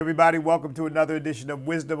Everybody, welcome to another edition of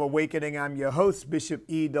Wisdom Awakening. I'm your host, Bishop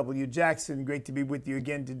E.W. Jackson. Great to be with you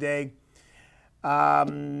again today.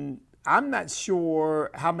 I'm not sure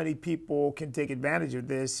how many people can take advantage of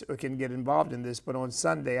this or can get involved in this, but on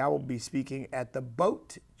Sunday I will be speaking at the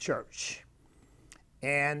Boat Church.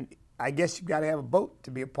 And I guess you've got to have a boat to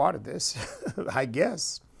be a part of this, I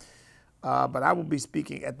guess. But I will be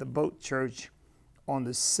speaking at the Boat Church on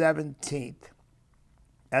the 17th.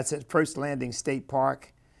 That's at First Landing State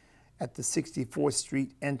Park at the 64th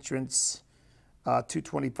Street entrance,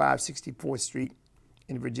 225 64th Street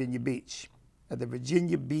in Virginia Beach, at the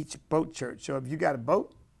Virginia Beach Boat Church. So if you got a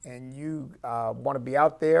boat and you want to be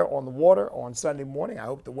out there on the water on Sunday morning, I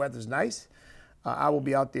hope the weather's nice. I will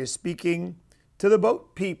be out there speaking to the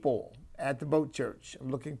boat people at the Boat Church. I'm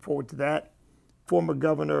looking forward to that. Former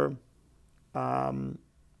Governor Bob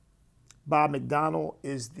McDonnell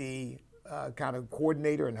is the kind of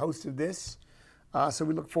coordinator and host of this. So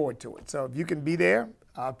we look forward to it. So if you can be there,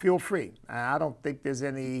 feel free. I don't think there's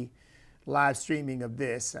any live streaming of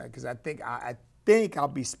this because I think I'll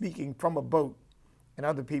be speaking from a boat, and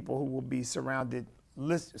other people who will be surrounding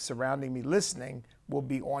me listening will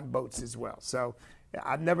be on boats as well. So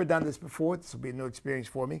I've never done this before. This will be a new experience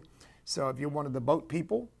for me. So if you're one of the boat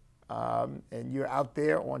people and you're out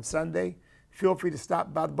there on Sunday, feel free to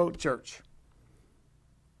stop by the Boat Church.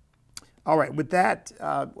 All right, with that,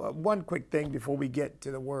 one quick thing before we get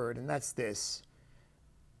to the word, and that's this.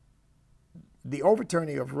 The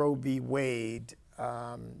overturning of Roe v. Wade,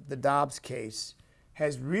 the Dobbs case,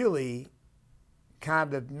 has really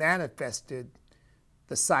kind of manifested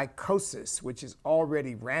the psychosis which is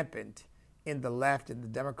already rampant in the left and the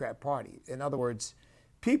Democrat Party. In other words,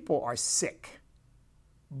 people are sick,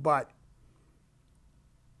 but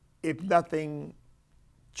if nothing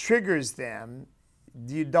triggers them,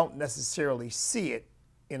 you don't necessarily see it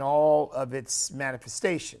in all of its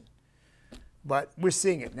manifestation, but we're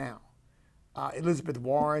seeing it now. Elizabeth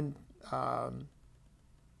Warren,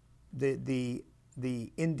 the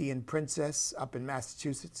Indian princess up in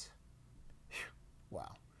Massachusetts,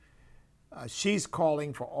 wow. She's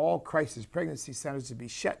calling for all crisis pregnancy centers to be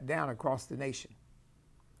shut down across the nation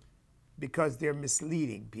because they're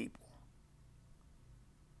misleading people.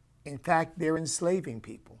 In fact, they're enslaving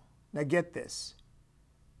people. Now get this.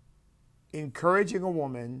 Encouraging a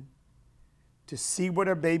woman to see what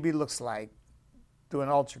her baby looks like through an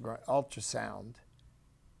ultrasound,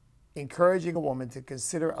 encouraging a woman to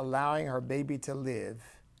consider allowing her baby to live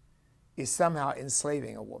is somehow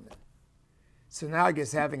enslaving a woman. So now I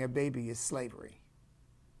guess having a baby is slavery.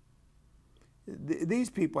 These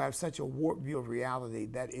people have such a warped view of reality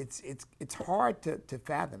that it's hard to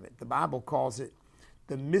fathom it. The Bible calls it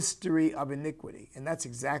the mystery of iniquity, and that's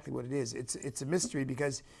exactly what it is. It's a mystery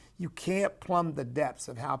because you can't plumb the depths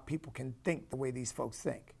of how people can think the way these folks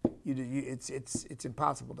think. It's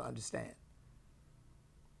impossible to understand.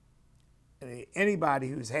 Anybody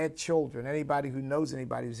who's had children, anybody who knows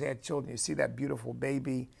anybody who's had children, you see that beautiful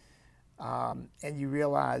baby, and you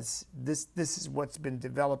realize this is what's been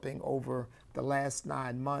developing over the last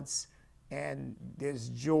 9 months, and there's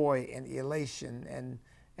joy and elation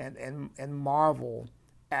and marvel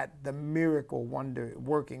at the miracle, wonder,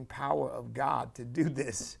 working power of God to do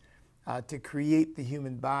this, to create the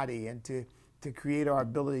human body and to create our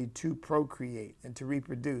ability to procreate and to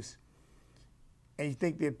reproduce. And you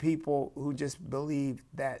think there are people who just believe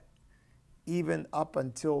that even up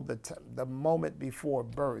until the moment before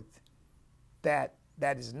birth, that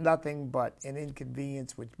is nothing but an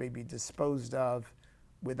inconvenience which may be disposed of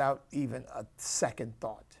without even a second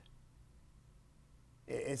thought.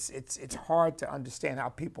 It's hard to understand how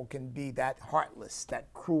people can be that heartless,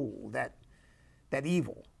 that cruel, that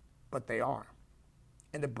evil, but they are.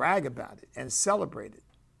 And to brag about it and celebrate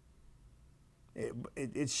it.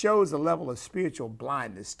 It shows a level of spiritual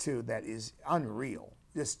blindness too that is unreal,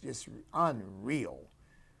 just unreal.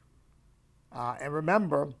 And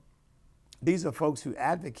remember, these are folks who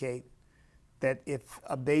advocate that if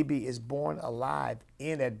a baby is born alive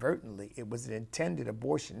inadvertently, it was an intended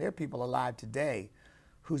abortion. There are people alive today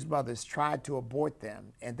whose mothers tried to abort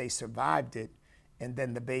them and they survived it, and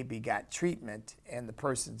then the baby got treatment and the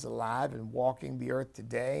person's alive and walking the earth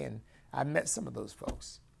today. And I met some of those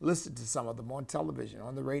folks, listened to some of them on television,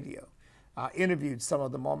 on the radio, interviewed some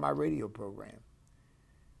of them on my radio program.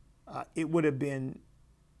 It would have been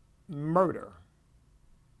murder.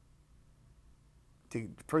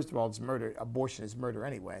 First of all, it's murder. Abortion is murder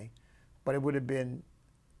anyway, but it would have been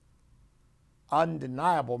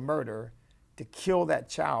undeniable murder to kill that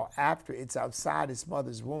child after it's outside its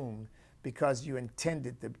mother's womb because you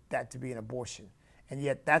intended that to be an abortion. And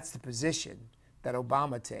yet that's the position that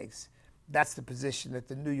Obama takes, That's the position that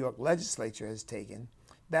the New York legislature has taken.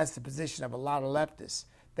 That's the position of a lot of leftists,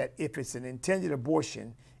 that if it's an intended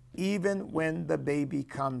abortion, even when the baby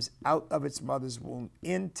comes out of its mother's womb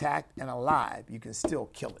intact and alive, you can still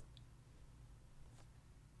kill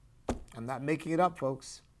it. I'm not making it up,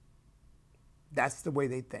 folks. That's the way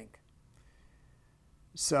they think.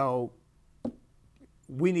 So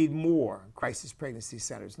we need more crisis pregnancy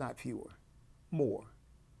centers, not fewer. More.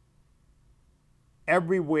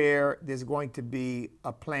 Everywhere there's going to be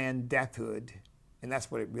a Planned Deathhood, and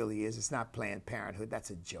that's what it really is. It's not Planned Parenthood. That's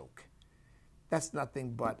a joke. That's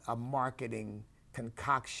nothing but a marketing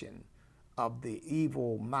concoction of the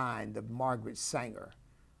evil mind of Margaret Sanger.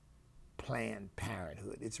 Planned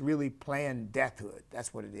Parenthood. It's really Planned Deathhood.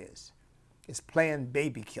 That's what it is. It's planned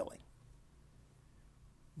baby killing.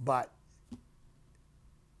 But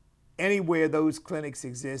anywhere those clinics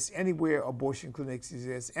exist, anywhere abortion clinics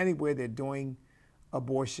exist, anywhere they're doing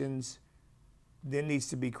abortions, there needs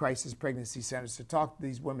to be crisis pregnancy centers to talk to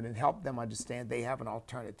these women and help them understand they have an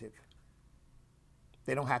alternative.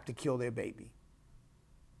 They don't have to kill their baby.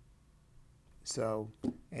 So,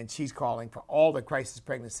 and she's calling for all the crisis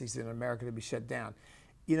pregnancies in America to be shut down.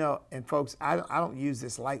 You know, and folks, I don't use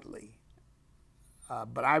this lightly,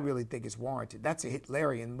 but I really think it's warranted. That's a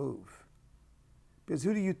Hitlerian move. Because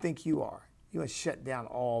who do you think you are? You want to shut down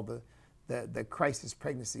all the crisis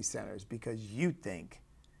pregnancy centers because you think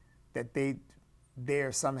that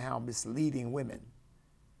they're somehow misleading women.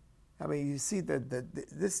 I mean, you see,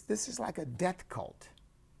 this is like a death cult.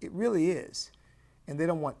 It really is. And they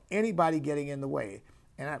don't want anybody getting in the way.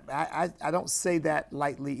 And I don't say that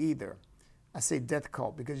lightly either. I say death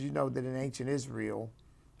cult because you know that in ancient Israel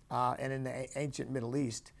and in the ancient Middle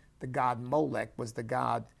East, the god Molech was the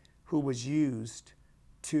god who was used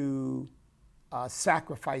to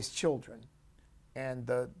sacrifice children. And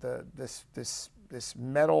this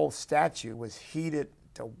metal statue was heated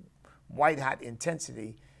to white hot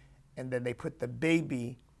intensity, and then they put the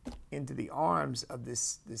baby into the arms of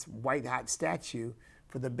this white hot statue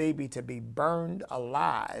for the baby to be burned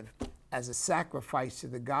alive as a sacrifice to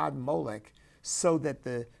the god Molech, so that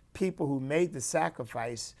the people who made the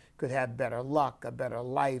sacrifice could have better luck, a better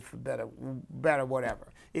life, better whatever.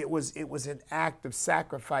 It was an act of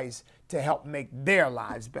sacrifice to help make their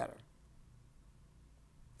lives better.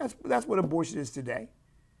 That's what abortion is today.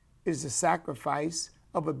 It is a sacrifice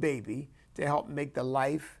of a baby to help make the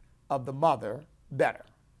life of the mother better.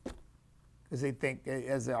 Because they think,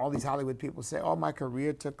 as all these Hollywood people say, oh, my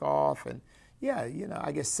career took off. And yeah, you know,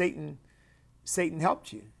 I guess Satan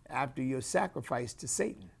helped you after your sacrifice to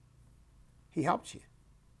Satan. He helped you.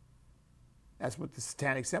 That's what the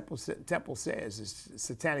Satanic Temple says. The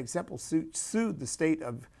Satanic Temple sued the state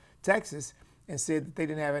of Texas and said that they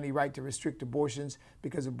didn't have any right to restrict abortions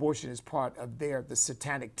because abortion is part of the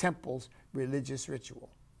Satanic Temple's religious ritual.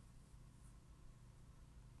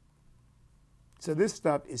 So this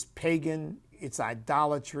stuff is pagan, it's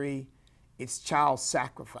idolatry, it's child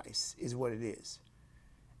sacrifice is what it is.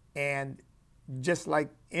 And just like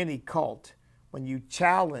any cult, when you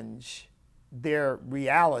challenge their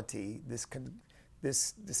reality, this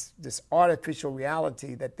artificial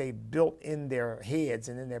reality that they built in their heads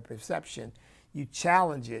and in their perception, you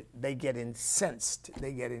challenge it, they get incensed,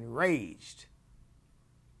 they get enraged.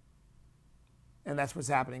 And that's what's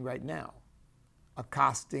happening right now.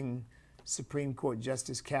 Accosting Supreme Court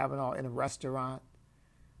Justice Kavanaugh in a restaurant,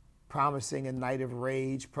 promising a night of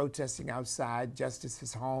rage, protesting outside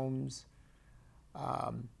justices' homes,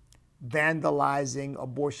 vandalizing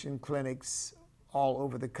abortion clinics all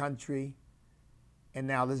over the country. And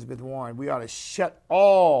now Elizabeth Warren, we ought to shut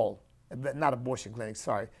all, not abortion clinics,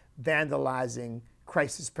 sorry, vandalizing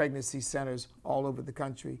crisis pregnancy centers all over the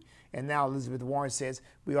country. And now Elizabeth Warren says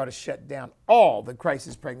we ought to shut down all the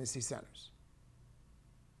crisis pregnancy centers.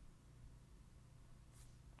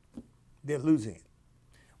 They're losing it.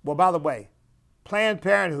 Well, by the way, Planned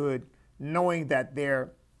Parenthood, knowing that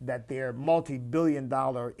their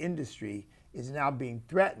multi-billion-dollar industry is now being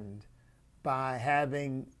threatened by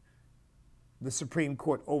having the Supreme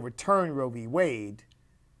Court overturn Roe v. Wade,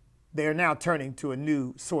 they're now turning to a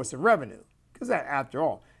new source of revenue. Because after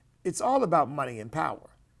all, it's all about money and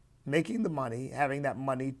power. Making the money, having that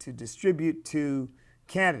money to distribute to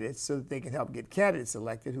candidates so that they can help get candidates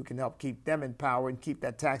elected who can help keep them in power and keep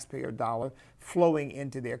that taxpayer dollar flowing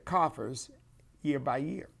into their coffers year by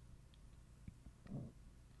year.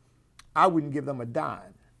 I wouldn't give them a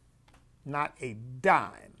dime, not a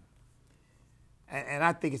dime. And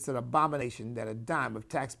I think it's an abomination that a dime of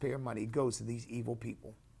taxpayer money goes to these evil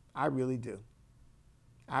people. I really do.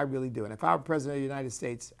 I really do. And if I were president of the United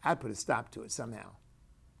States, I'd put a stop to it somehow.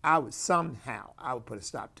 I would put a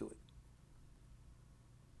stop to it.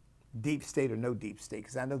 deep state or no deep state,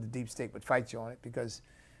 because I know the deep state would fight you on it, because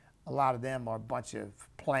a lot of them are a bunch of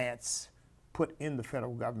plants put in the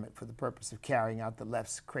federal government for the purpose of carrying out the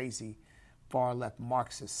left's crazy, far left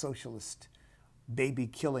Marxist, socialist, baby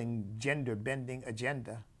killing, gender bending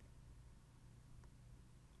agenda.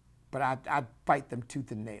 But I'd fight them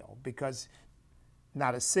tooth and nail, because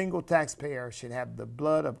not a single taxpayer should have the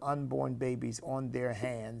blood of unborn babies on their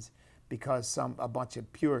hands because a bunch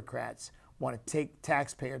of bureaucrats want to take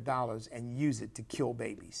taxpayer dollars and use it to kill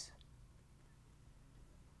babies.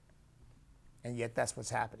 And yet that's what's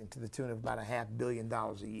happening, to the tune of about $500 million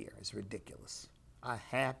a year. It's ridiculous.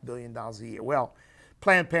 $500 million a year. Well,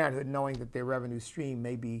 Planned Parenthood, knowing that their revenue stream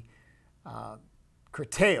may be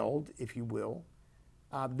curtailed, if you will,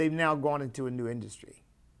 they've now gone into a new industry.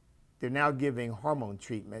 They're now giving hormone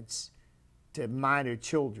treatments to minor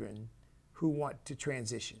children who want to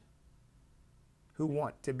transition, who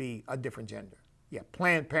want to be a different gender. Yeah,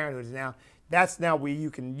 Planned Parenthood is now, that's now where you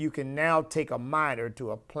can now take a minor to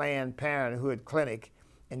a Planned Parenthood clinic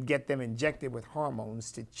and get them injected with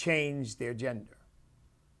hormones to change their gender.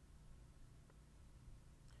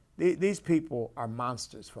 These people are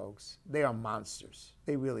monsters, folks. They are monsters.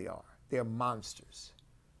 They really are. They're monsters.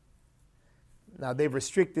 Now, they've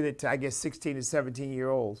restricted it to, I guess, 16 to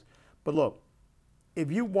 17-year-olds. But look, if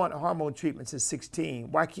you want hormone treatments at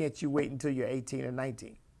 16, why can't you wait until you're 18 or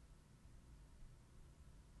 19?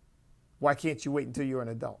 Why can't you wait until you're an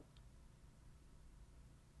adult?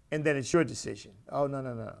 And then it's your decision. Oh,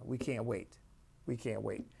 no, we can't wait. We can't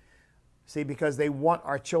wait. See, because they want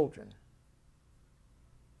our children.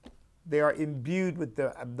 They are imbued with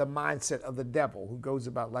the mindset of the devil, who goes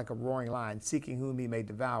about like a roaring lion, seeking whom he may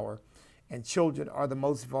devour. And children are the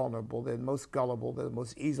most vulnerable, they're the most gullible, they're the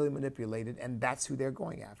most easily manipulated, and that's who they're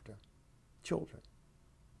going after, children.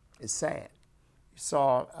 It's sad. You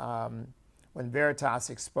saw when Veritas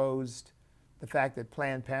exposed the fact that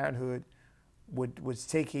Planned Parenthood was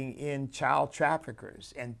taking in child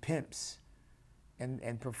traffickers and pimps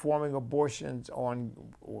and performing abortions on,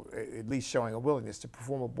 or at least showing a willingness to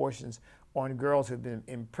perform abortions on girls who have been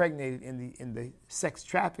impregnated in the sex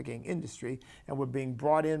trafficking industry and were being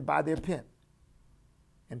brought in by their pimp.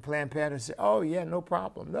 And Planned Parenthood said, oh yeah, no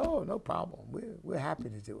problem. No problem. We're happy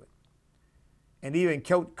to do it. And even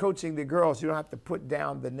coaching the girls, you don't have to put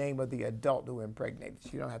down the name of the adult who impregnated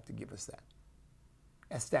you. You don't have to give us that.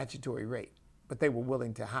 That's statutory rape. But they were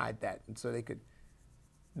willing to hide that, and so they could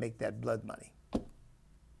make that blood money.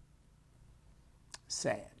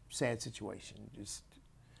 Sad situation. Just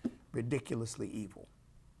ridiculously evil.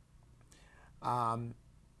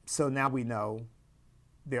 So now we know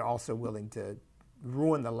they're also willing to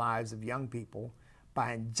ruin the lives of young people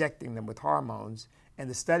by injecting them with hormones. And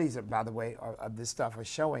the studies, by the way, of this stuff are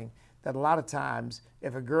showing that a lot of times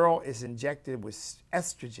if a girl is injected with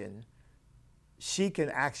estrogen, she can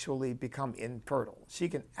actually become infertile. She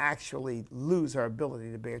can actually lose her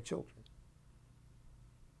ability to bear children.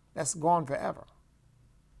 That's gone forever.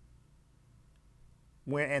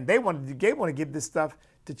 And they want to give this stuff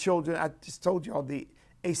to children. I just told you all the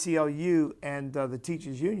ACLU and the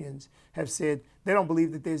teachers' unions have said they don't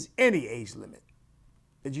believe that there's any age limit,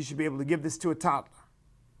 that you should be able to give this to a toddler.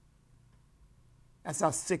 That's how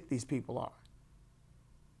sick these people are.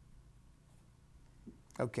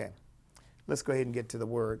 Okay, let's go ahead and get to the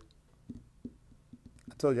word.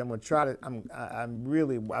 I told you I'm going to try to,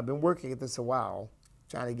 I've been working at this a while,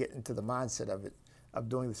 trying to get into the mindset of it, of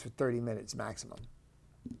doing this for 30 minutes maximum.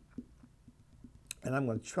 And I'm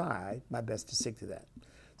going to try my best to stick to that.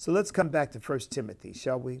 So let's come back to 1 Timothy,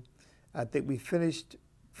 shall we? I think we finished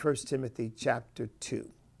 1 Timothy chapter 2.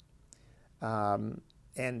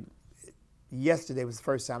 And yesterday was the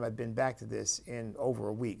first time I'd been back to this in over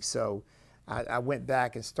a week. So I went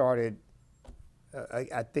back and started,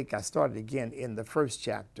 I think I started again in the first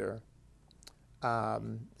chapter.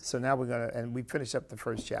 So now we're going to, and we finished up the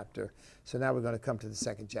first chapter. So now we're going to come to the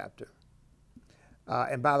second chapter.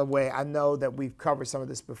 And by the way, I know that we've covered some of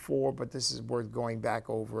this before, but this is worth going back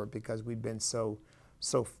over because we've been so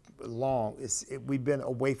long. We've been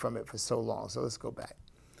away from it for so long. So let's go back.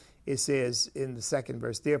 It says in the second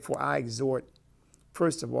verse, therefore I exhort,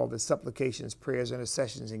 first of all, that supplications, prayers,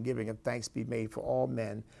 intercessions, and giving of thanks be made for all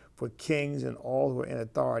men, for kings and all who are in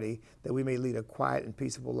authority, that we may lead a quiet and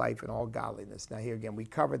peaceable life in all godliness. Now here again, we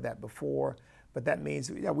covered that before, but that means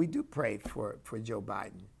we do pray for Joe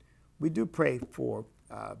Biden. We do pray for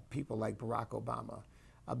people like Barack Obama.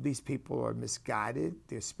 These people are misguided,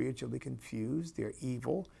 they're spiritually confused, they're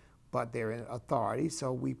evil, but they're in authority,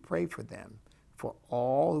 so we pray for them, for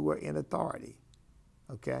all who are in authority,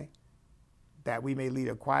 okay? That we may lead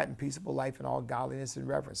a quiet and peaceable life in all godliness and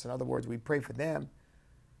reverence. In other words, we pray for them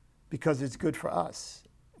because it's good for us.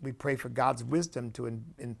 We pray for God's wisdom to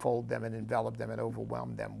enfold them and envelop them and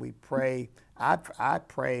overwhelm them. We pray, I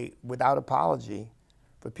pray without apology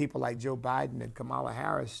for people like Joe Biden and Kamala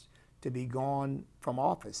Harris to be gone from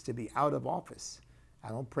office, to be out of office. I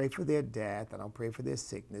don't pray for their death. I don't pray for their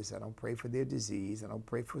sickness. I don't pray for their disease. I don't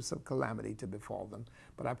pray for some calamity to befall them.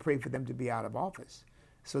 But I pray for them to be out of office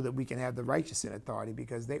so that we can have the righteous in authority,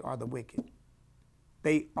 because they are the wicked.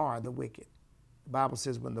 They are the wicked. The Bible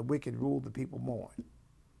says when the wicked rule, the people mourn.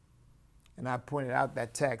 And I pointed out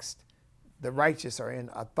that text, the righteous are in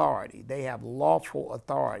authority. They have lawful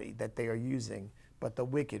authority that they are using, but the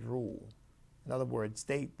wicked rule. In other words,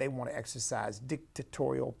 they want to exercise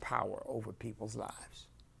dictatorial power over people's lives.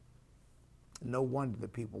 No wonder the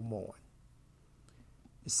people mourn.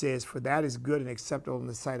 It says, for that is good and acceptable in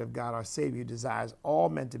the sight of God our Savior, who desires all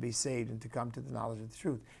men to be saved and to come to the knowledge of the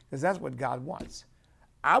truth. Because that's what God wants.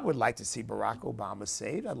 I would like to see Barack Obama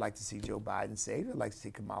saved. I'd like to see Joe Biden saved. I'd like to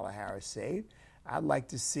see Kamala Harris saved. I'd like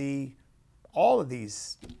to see all of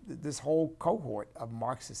this whole cohort of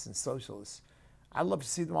Marxists and socialists. I'd love to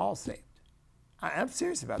see them all saved. I'm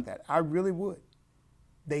serious about that. I really would.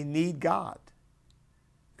 They need God.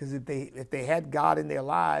 Because if they had God in their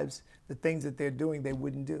lives, the things that they're doing, they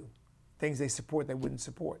wouldn't do. Things they support, they wouldn't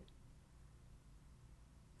support.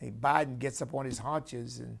 Biden gets up on his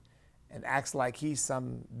haunches and acts like he's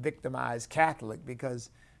some victimized Catholic, because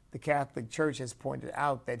the Catholic Church has pointed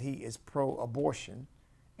out that he is pro-abortion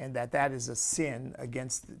and that is a sin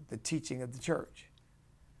against the teaching of the church.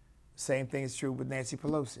 Same thing is true with Nancy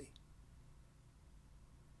Pelosi.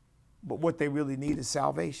 But what they really need is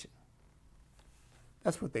salvation.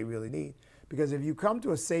 That's what they really need. Because if you come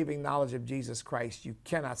to a saving knowledge of Jesus Christ, you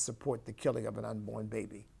cannot support the killing of an unborn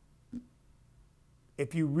baby.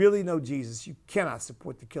 If you really know Jesus, you cannot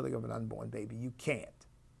support the killing of an unborn baby. You can't.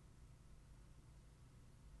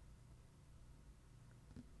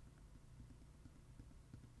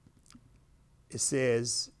 It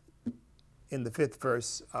says in the 5th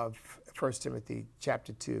verse of 1 Timothy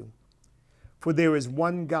chapter 2, for there is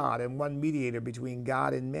one God and one mediator between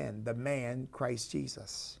God and men, the man Christ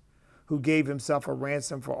Jesus, who gave himself a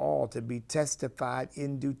ransom for all, to be testified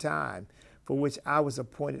in due time, for which I was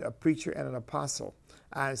appointed a preacher and an apostle.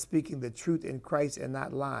 I am speaking the truth in Christ and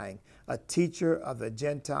not lying, a teacher of the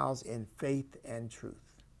Gentiles in faith and truth.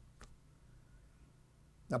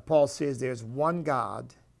 Now Paul says there's one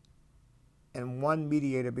God and one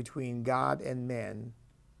mediator between God and men,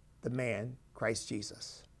 the man Christ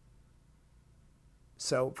Jesus.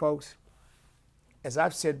 So, folks, as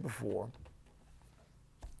I've said before,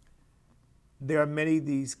 there are many of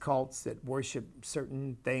these cults that worship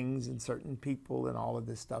certain things and certain people and all of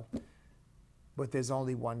this stuff, but there's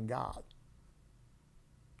only one God.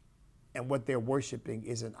 And what they're worshiping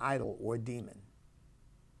is an idol or a demon.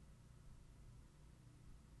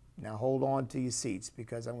 Now, hold on to your seats,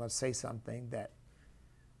 because I'm going to say something that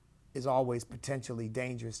is always potentially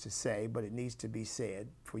dangerous to say, but it needs to be said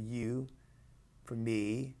for you, for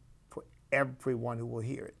me, for everyone who will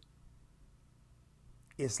hear it.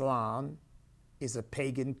 Islam is a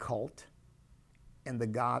pagan cult, and the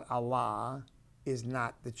God Allah is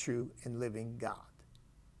not the true and living God.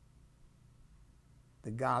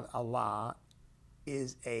 The God Allah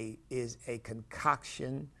is a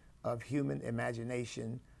concoction of human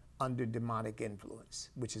imagination under demonic influence,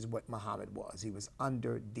 which is what Muhammad was. He was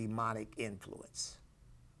under demonic influence.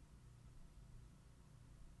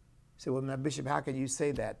 So, well, now, Bishop, how can you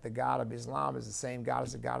say that? The God of Islam is the same God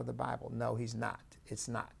as the God of the Bible. No, he's not. It's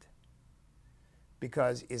not.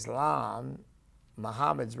 Because Islam,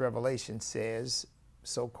 Muhammad's revelation says,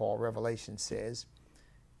 so-called revelation says,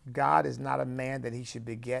 God is not a man that he should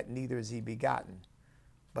beget, neither is he begotten.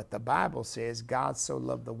 But the Bible says, God so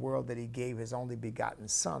loved the world that he gave his only begotten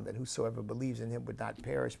Son, that whosoever believes in him would not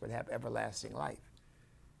perish but have everlasting life.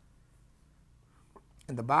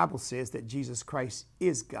 And the Bible says that Jesus Christ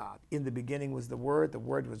is God. In the beginning was the Word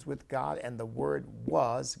was with God, and the Word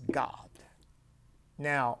was God.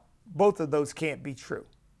 Now, both of those can't be true.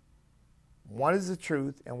 One is the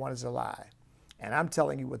truth and one is a lie. And I'm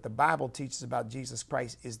telling you, what the Bible teaches about Jesus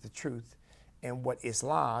Christ is the truth, and what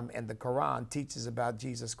Islam and the Quran teaches about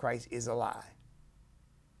Jesus Christ is a lie.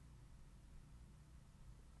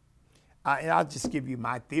 And I'll just give you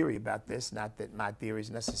my theory about this. Not that my theory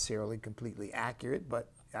is necessarily completely accurate,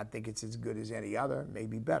 but I think it's as good as any other,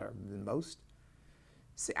 maybe better than most.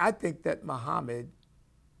 See, I think that Muhammad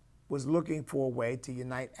was looking for a way to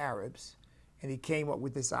unite Arabs, and he came up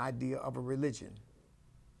with this idea of a religion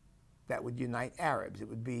that would unite Arabs. It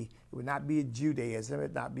would not be Judaism, it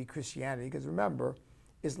would not be Christianity, because remember,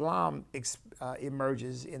 Islam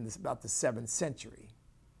emerges in about the 7th century.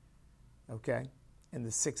 okay, in the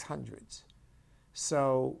 600s.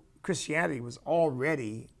 So Christianity was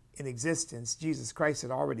already in existence. Jesus Christ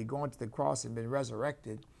had already gone to the cross and been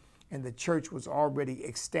resurrected, and the church was already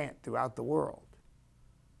extant throughout the world.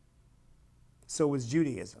 So was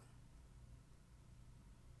Judaism.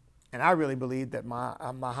 And I really believe that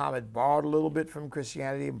Muhammad borrowed a little bit from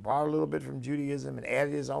Christianity and borrowed a little bit from Judaism and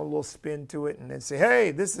added his own little spin to it and then say,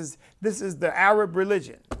 hey, this is the Arab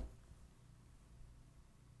religion.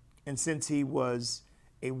 And since he was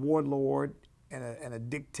a warlord and a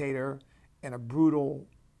dictator and a brutal,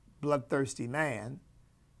 bloodthirsty man,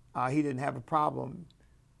 he didn't have a problem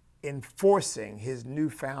enforcing his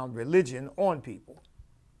newfound religion on people,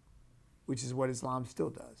 which is what Islam still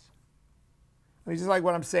does. I mean, just like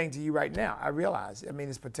what I'm saying to you right now, I realize,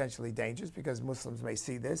 it's potentially dangerous because Muslims may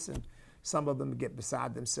see this and some of them get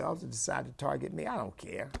beside themselves and decide to target me. I don't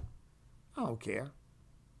care. I don't care.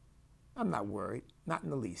 I'm not worried, not in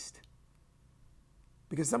the least.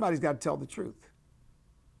 Because somebody's got to tell the truth.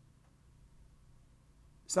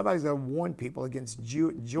 Somebody's got to warn people against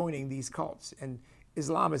joining these cults. And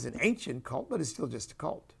Islam is an ancient cult, but it's still just a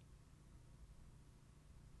cult.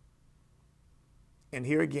 And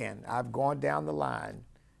here again, I've gone down the line.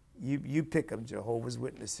 You pick them: Jehovah's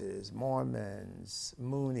Witnesses, Mormons,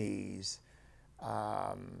 Moonies,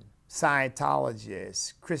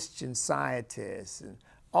 Scientologists, Christian Scientists, and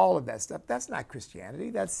all of that stuff. That's not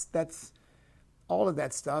Christianity. That's all of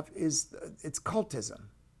that stuff it's cultism.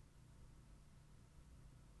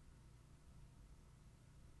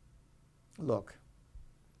 Look,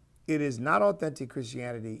 it is not authentic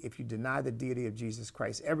Christianity if you deny the deity of Jesus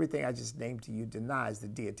Christ. Everything I just named to you denies the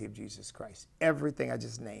deity of Jesus Christ. Everything I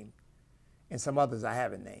just named, and some others I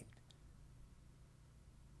haven't named,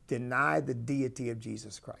 deny the deity of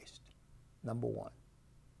Jesus Christ, number one.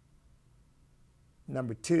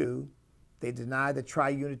 Number two, they deny the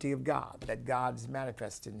triunity of God, that God is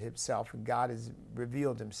manifested in himself and God has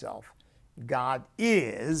revealed himself. God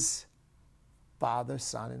is Father,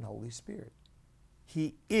 Son, and Holy Spirit.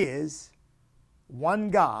 He is one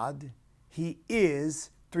God. He is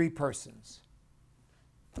three persons.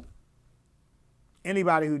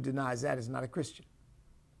 Anybody who denies that is not a Christian.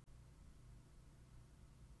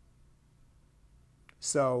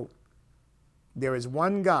 So there is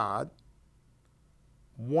one God,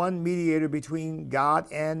 one mediator between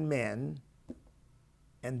God and men,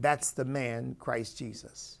 and that's the man, Christ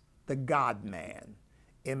Jesus, the God-man.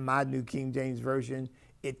 In my New King James Version,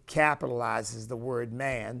 it capitalizes the word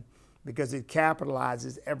man because it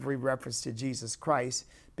capitalizes every reference to Jesus Christ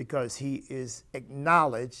because he is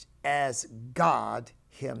acknowledged as God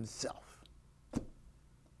himself.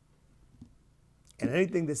 And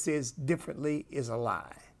anything that says differently is a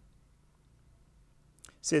lie.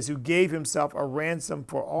 It says, who gave himself a ransom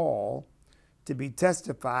for all to be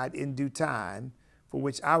testified in due time, for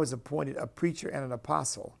which I was appointed a preacher and an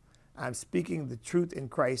apostle. I'm speaking the truth in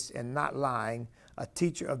Christ and not lying, a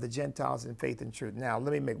teacher of the Gentiles in faith and truth. Now,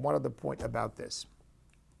 let me make one other point about this.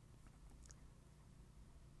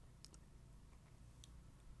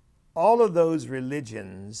 All of those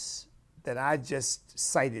religions that I just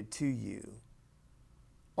cited to you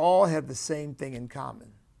all have the same thing in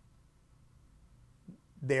common.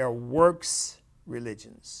 They are works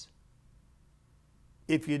religions.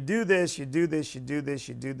 If you do this, you do this, you do this,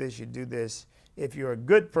 you do this, you do this. If you're a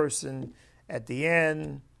good person, at the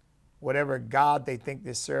end, whatever God they think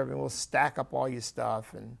they're serving will stack up all your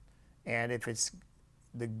stuff. And if it's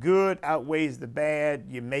the good outweighs the bad,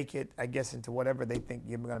 you make it, I guess, into whatever they think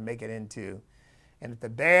you're going to make it into. And if the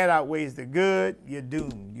bad outweighs the good, you're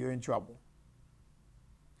doomed. You're in trouble.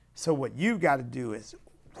 So what you've got to do is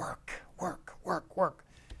work, work, work, work,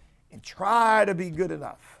 and try to be good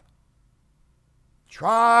enough.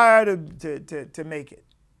 Try to make it.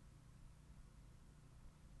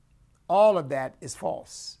 All of that is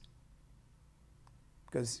false.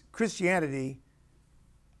 Because Christianity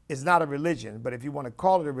is not a religion, but if you want to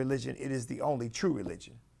call it a religion, it is the only true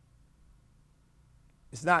religion.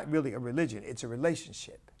 It's not really a religion, it's a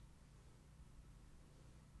relationship.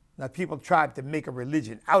 Now, people try to make a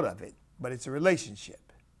religion out of it, but it's a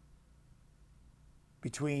relationship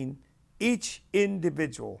between each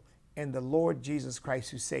individual and the Lord Jesus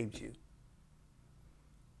Christ who saved you.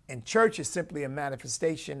 And church is simply a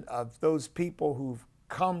manifestation of those people who've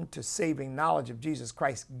come to saving knowledge of Jesus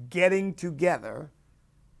Christ getting together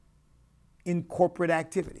in corporate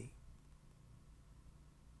activity.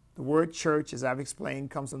 The word church, as I've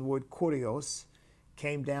explained, comes from the word kurios,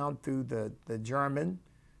 came down through the German,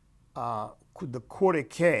 the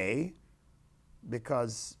K,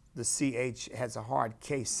 because the CH has a hard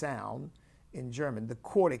K sound in German.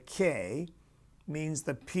 The K means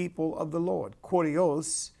the people of the Lord.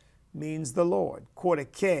 Kurios means the Lord.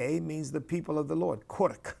 Korike means the people of the Lord.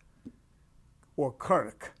 Kork or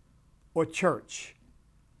kirk or church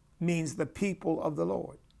means the people of the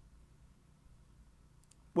Lord.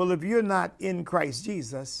 Well, if you're not in Christ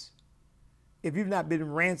Jesus, if you've not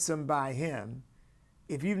been ransomed by him,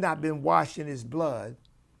 if you've not been washed in his blood,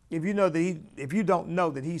 if you don't know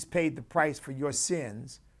that he's paid the price for your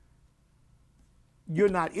sins, you're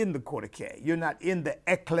not in the Korike. You're not in the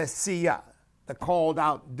ecclesia, the called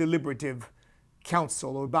out deliberative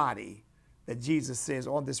council or body that Jesus says,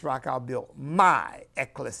 on this rock I'll build my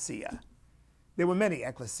ecclesia. There were many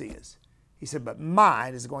ecclesias. He said, but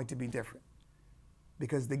mine is going to be different,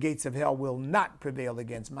 because the gates of hell will not prevail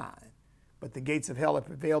against mine. But the gates of hell have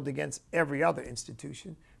prevailed against every other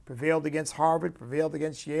institution, prevailed against Harvard, prevailed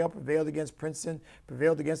against Yale, prevailed against Princeton,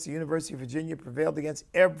 prevailed against the University of Virginia, prevailed against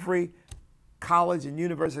every college and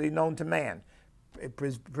university known to man. It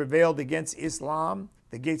prevailed against Islam.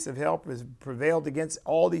 The gates of hell prevailed against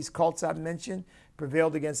all these cults I've mentioned,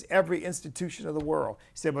 prevailed against every institution of the world.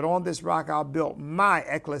 He said, but on this rock I'll build my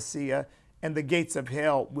ecclesia, and the gates of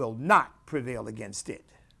hell will not prevail against it.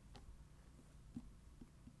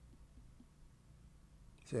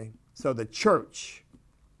 See? So the church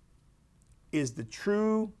is the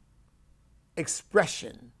true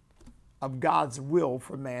expression of God's will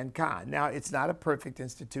for mankind. Now, it's not a perfect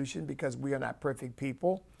institution because we are not perfect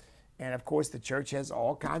people. And of course, the church has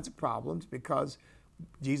all kinds of problems because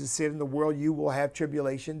Jesus said, in the world you will have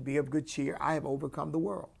tribulation, be of good cheer. I have overcome the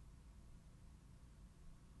world.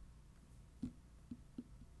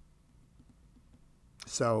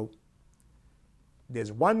 So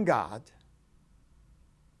there's one God,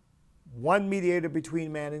 one mediator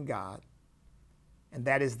between man and God, and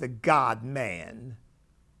that is the God-man.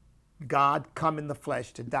 God come in the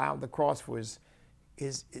flesh to die on the cross for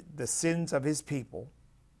the sins of his people.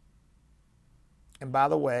 And by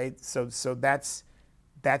the way, so that's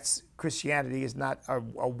Christianity is not a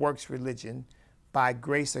works religion. By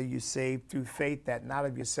grace are you saved through faith, that not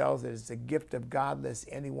of yourselves, that is the gift of God, lest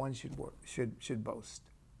anyone should boast.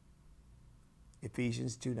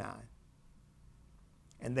 Ephesians 2:9.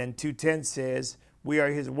 And then 2:10 says, we are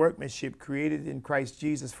his workmanship, created in Christ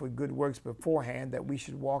Jesus for good works beforehand, that we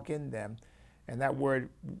should walk in them. And that word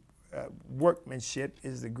workmanship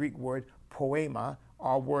is the Greek word poema.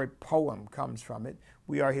 Our word poem comes from it.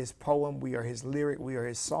 We are his poem, we are his lyric, we are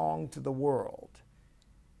his song to the world.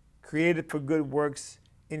 Created for good works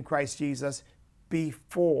in Christ Jesus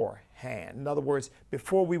beforehand. In other words,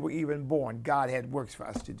 before we were even born, God had works for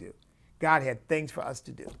us to do. God had things for us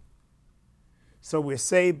to do. So we're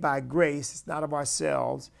saved by grace, it's not of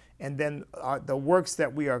ourselves. And then the works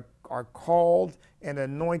that we are called and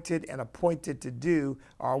anointed and appointed to do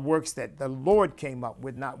are works that the Lord came up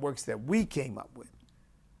with, not works that we came up with.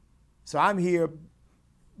 So I'm here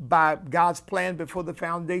by God's plan before the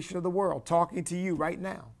foundation of the world, talking to you right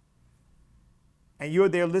now. And you're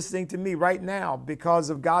there listening to me right now because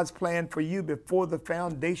of God's plan for you before the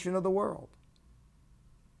foundation of the world.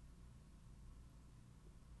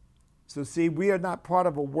 So see, we are not part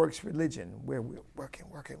of a works religion where we're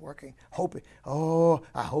working, hoping, oh,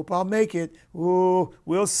 I hope I'll make it. Oh,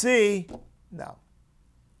 we'll see. No.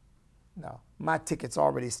 My ticket's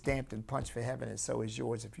already stamped and punched for heaven, and so is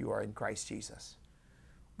yours if you are in Christ Jesus.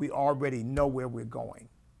 We already know where we're going.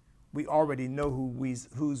 We already know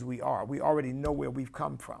whose we are. We already know where we've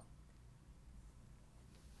come from.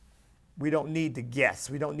 We don't need to guess.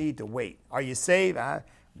 We don't need to wait. Are you saved?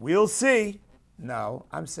 We'll see. No,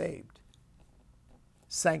 I'm saved.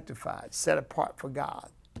 Sanctified, set apart for God,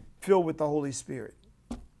 filled with the Holy Spirit.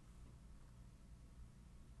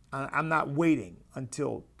 I'm not waiting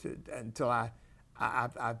until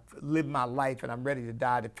I've lived my life and I'm ready to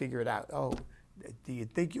die to figure it out. Oh, do you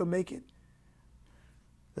think you'll make it?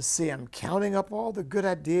 Let's see, I'm counting up all the good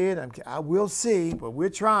I did. I will see, but we're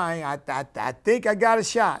trying. I think I got a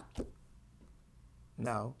shot.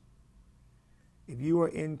 No. If you are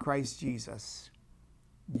in Christ Jesus,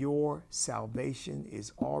 your salvation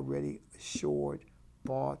is already assured,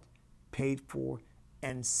 bought, paid for,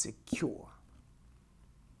 and secure.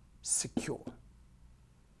 Secure.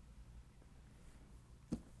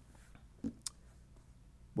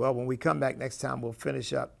 Well, when we come back next time, we'll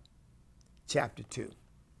finish up chapter 2.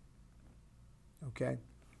 Okay?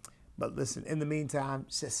 But listen, in the meantime,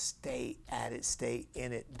 just stay at it, stay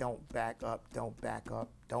in it. Don't back up, don't back up,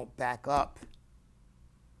 don't back up.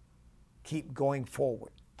 Keep going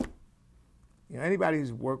forward. You know, anybody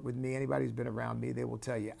who's worked with me, anybody who's been around me, they will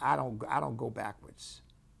tell you, I don't go backwards.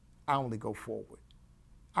 I only go forward.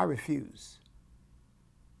 I refuse.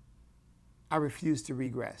 I refuse to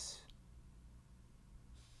regress.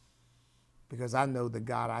 because I know the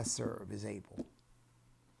God I serve is able.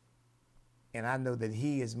 And I know that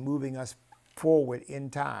he is moving us forward in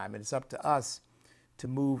time. And it's up to us to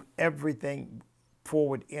move everything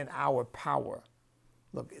forward in our power.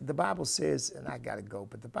 Look, the Bible says, and I got to go,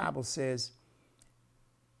 but the Bible says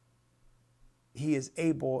he is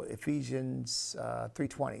able, Ephesians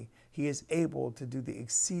 3:20, he is able to do the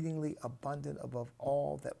exceedingly abundant above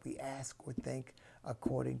all that we ask or think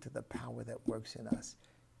according to the power that works in us.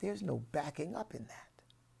 There's no backing up in that.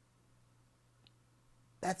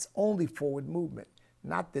 That's only forward movement,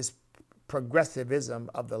 not this progressivism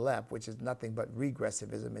of the left, which is nothing but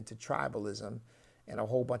regressivism into tribalism and a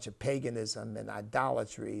whole bunch of paganism and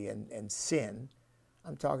idolatry and sin.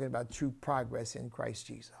 I'm talking about true progress in Christ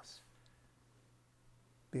Jesus.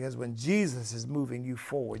 Because when Jesus is moving you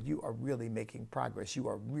forward, you are really making progress. You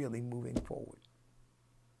are really moving forward.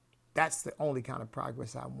 That's the only kind of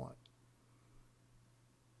progress I want.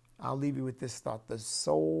 I'll leave you with this thought. The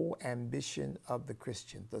sole ambition of the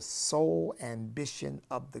Christian, the sole ambition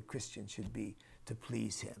of the Christian should be to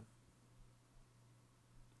please him.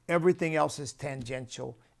 Everything else is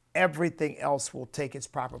tangential. Everything else will take its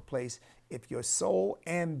proper place if your sole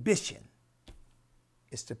ambition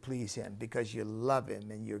is to please him because you love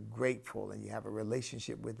him and you're grateful and you have a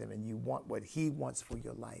relationship with him and you want what he wants for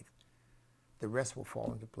your life. The rest will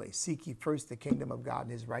fall into place. Seek ye first the kingdom of God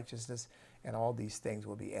and his righteousness, and all these things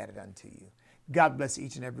will be added unto you. God bless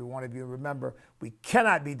each and every one of you. Remember, we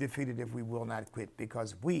cannot be defeated if we will not quit,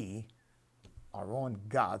 because we are on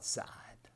God's side.